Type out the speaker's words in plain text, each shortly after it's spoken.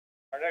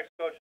Our next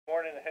coach this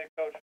morning, the head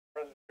coach of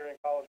Presbyterian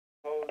College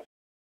Hose,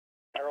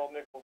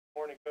 Nichols. Good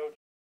morning, Coach.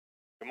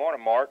 Good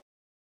morning, Mark.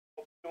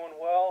 Hope you're doing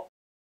well.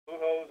 Blue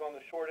Hose on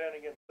the short end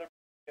against Liberty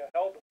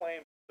held the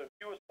Flames to the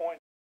fewest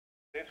points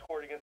they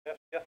scored against the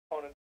FCS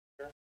opponent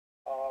this year.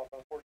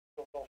 Unfortunately,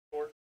 still fell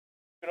short.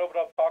 We can open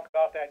up, talk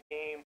about that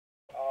game.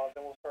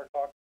 Then we'll start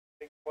talking,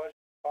 take questions,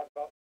 talk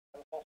about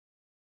NFL.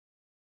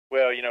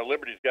 Well,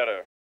 Liberty's got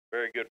a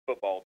very good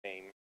football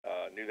team.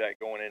 Knew that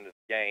going into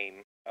the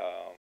game.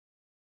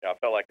 I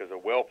felt like it was a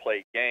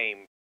well-played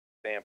game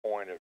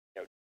standpoint of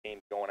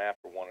teams going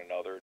after one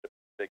another. It's a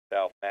Big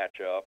South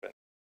matchup, and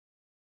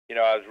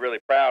I was really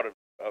proud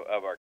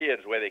of our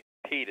kids the way they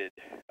competed.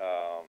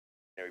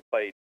 We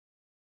played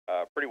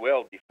pretty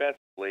well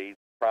defensively.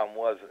 The problem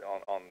was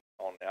on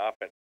the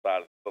offensive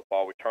side of the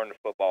football, we turned the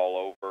football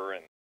over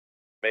and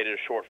made it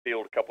a short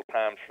field a couple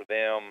times for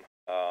them.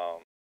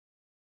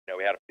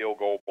 We had a field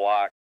goal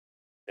block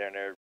there in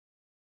their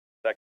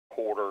second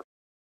quarter.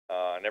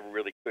 Never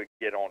really could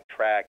get on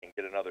track and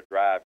get another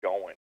drive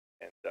going,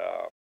 and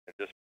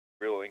just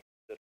real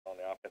inconsistent on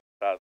the offensive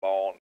side of the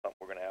ball, and something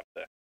we're going to have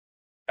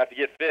to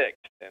get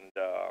fixed. And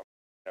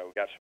we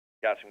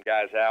got some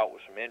guys out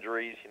with some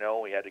injuries.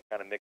 We had to kind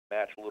of mix and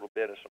match a little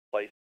bit in some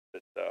places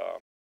that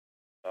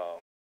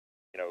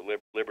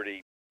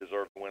Liberty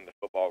deserved to win the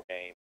football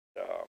game.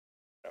 So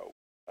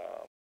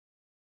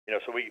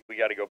we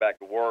got to go back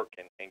to work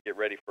and get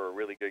ready for a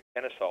really good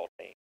Kennesaw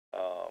team.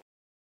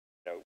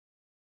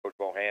 Coach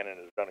Bohannon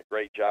has done a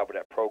great job with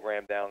that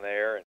program down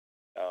there, and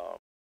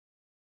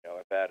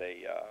I've had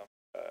a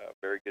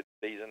very good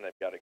season.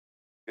 They've got a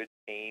good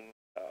team.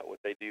 What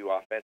they do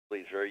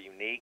offensively is very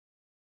unique.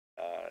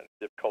 It's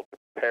difficult to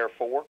prepare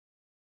for,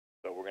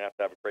 so we're going to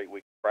have a great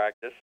week of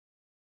practice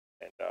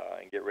and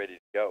get ready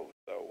to go.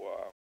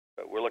 So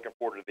but we're looking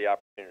forward to the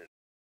opportunity.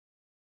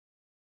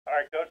 All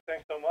right, Coach,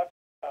 thanks so much.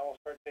 We'll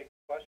start taking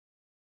questions.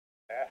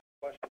 Ask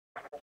questions.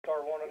 Press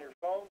star one on your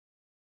phone,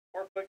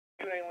 or click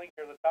the Q&A link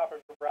near the top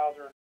of your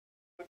browser.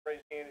 Click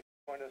raise hand if you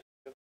join us.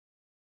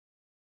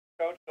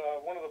 Coach,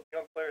 one of the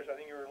young players, I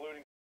think you were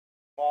alluding to,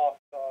 off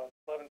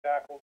 11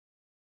 tackles,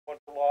 1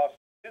 for loss.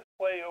 His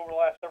play over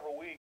the last several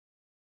weeks,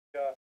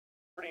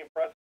 pretty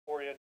impressive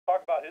for you.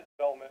 Talk about his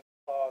development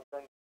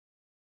during.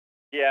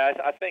 Yeah,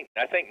 I think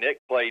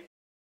Nick played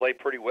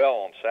pretty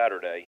well on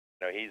Saturday.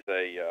 He's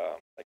a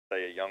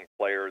young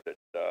player that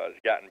has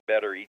gotten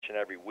better each and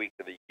every week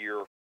of the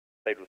year.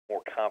 Played with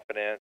more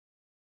confidence,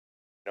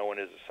 knowing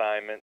his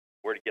assignment,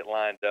 where to get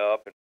lined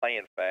up, and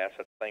playing fast.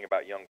 That's the thing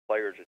about young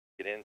players that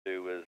you get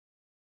into is,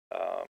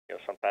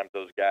 sometimes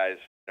those guys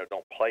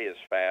don't play as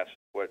fast as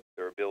what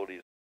their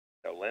abilities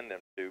lend them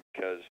to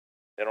because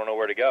they don't know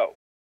where to go.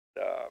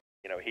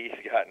 He's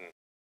gotten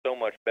so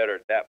much better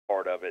at that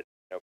part of it.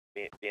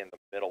 Being the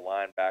middle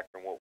linebacker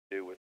and what we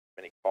do with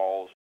many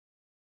calls.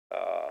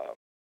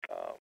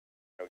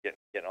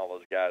 Getting all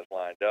those guys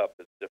lined up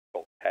is a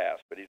difficult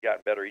task, but he's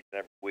gotten better each and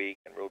every week,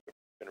 and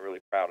been really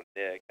proud of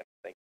Nick, and I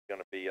think he's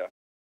going to be a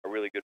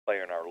really good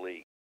player in our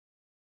league.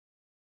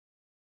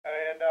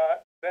 And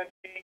Ben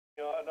Peake,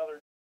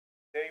 another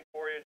day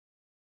for you to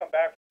come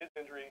back from his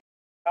injury.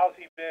 How's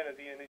he been? Is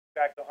he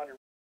back to 100%?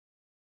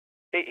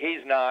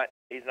 He's not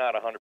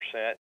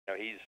 100%.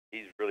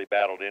 He's really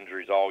battled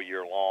injuries all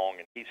year long,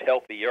 and he's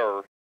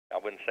healthier. I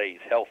wouldn't say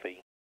he's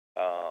healthy.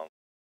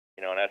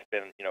 And that's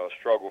been, a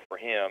struggle for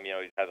him. He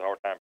has a hard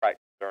time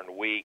practicing during the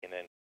week and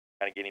then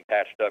kind of get him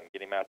patched up and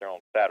get him out there on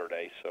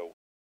Saturday. So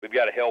we've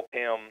got to help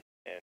him,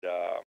 and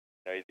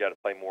he's got to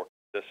play more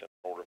consistent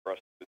in order for us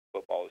to do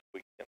football this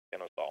week against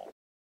Kennesaw.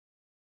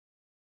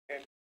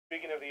 And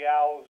speaking of the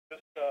Owls,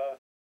 just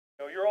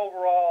your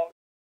overall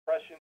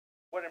impression,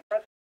 what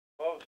impressed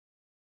you most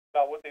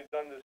about what they've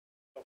done this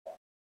so far?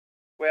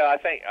 Well, I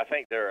think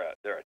they're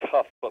a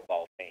tough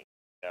football team.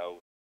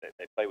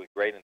 They play with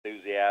great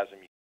enthusiasm.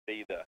 You can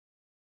see the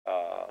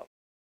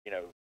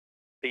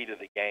speed of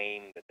the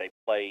game that they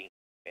play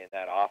in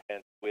that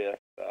offense with.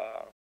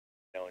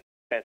 And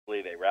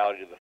defensively, they rally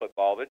to the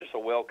football. They're just a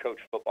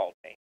well-coached football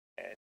team,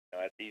 and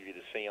that's easy to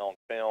see on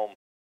film.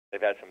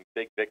 They've had some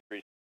big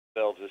victories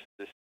themselves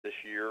this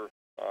year.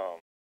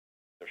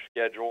 Their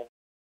schedule,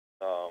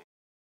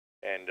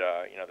 and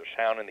they're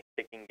sound in the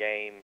kicking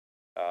game.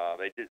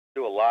 They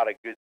do a lot of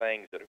good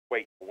things that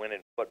equate to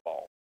winning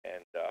football,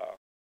 and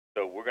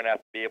so we're going to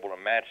have to be able to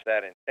match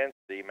that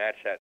intensity, match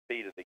that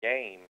speed of the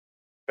game,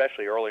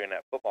 especially early in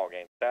that football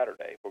game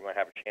Saturday, if we're going to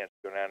have a chance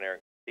to go down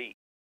there and compete.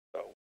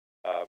 So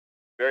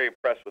very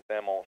impressed with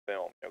them on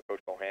film.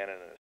 Coach Bohannon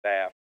and his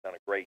staff have done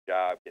a great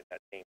job getting that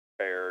team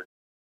prepared,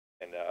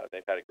 and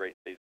they've had a great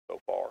season so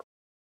far.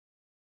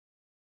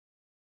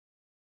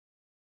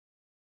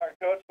 All right,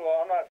 Coach,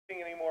 well, I'm not seeing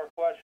any more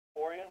questions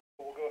for you,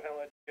 so we'll go ahead and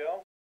let you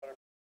go. But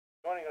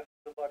joining us,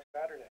 good luck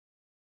Saturday.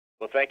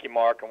 Well, thank you,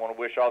 Mark. I want to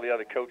wish all the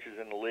other coaches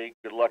in the league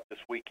good luck this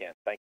weekend.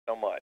 Thank you so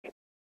much.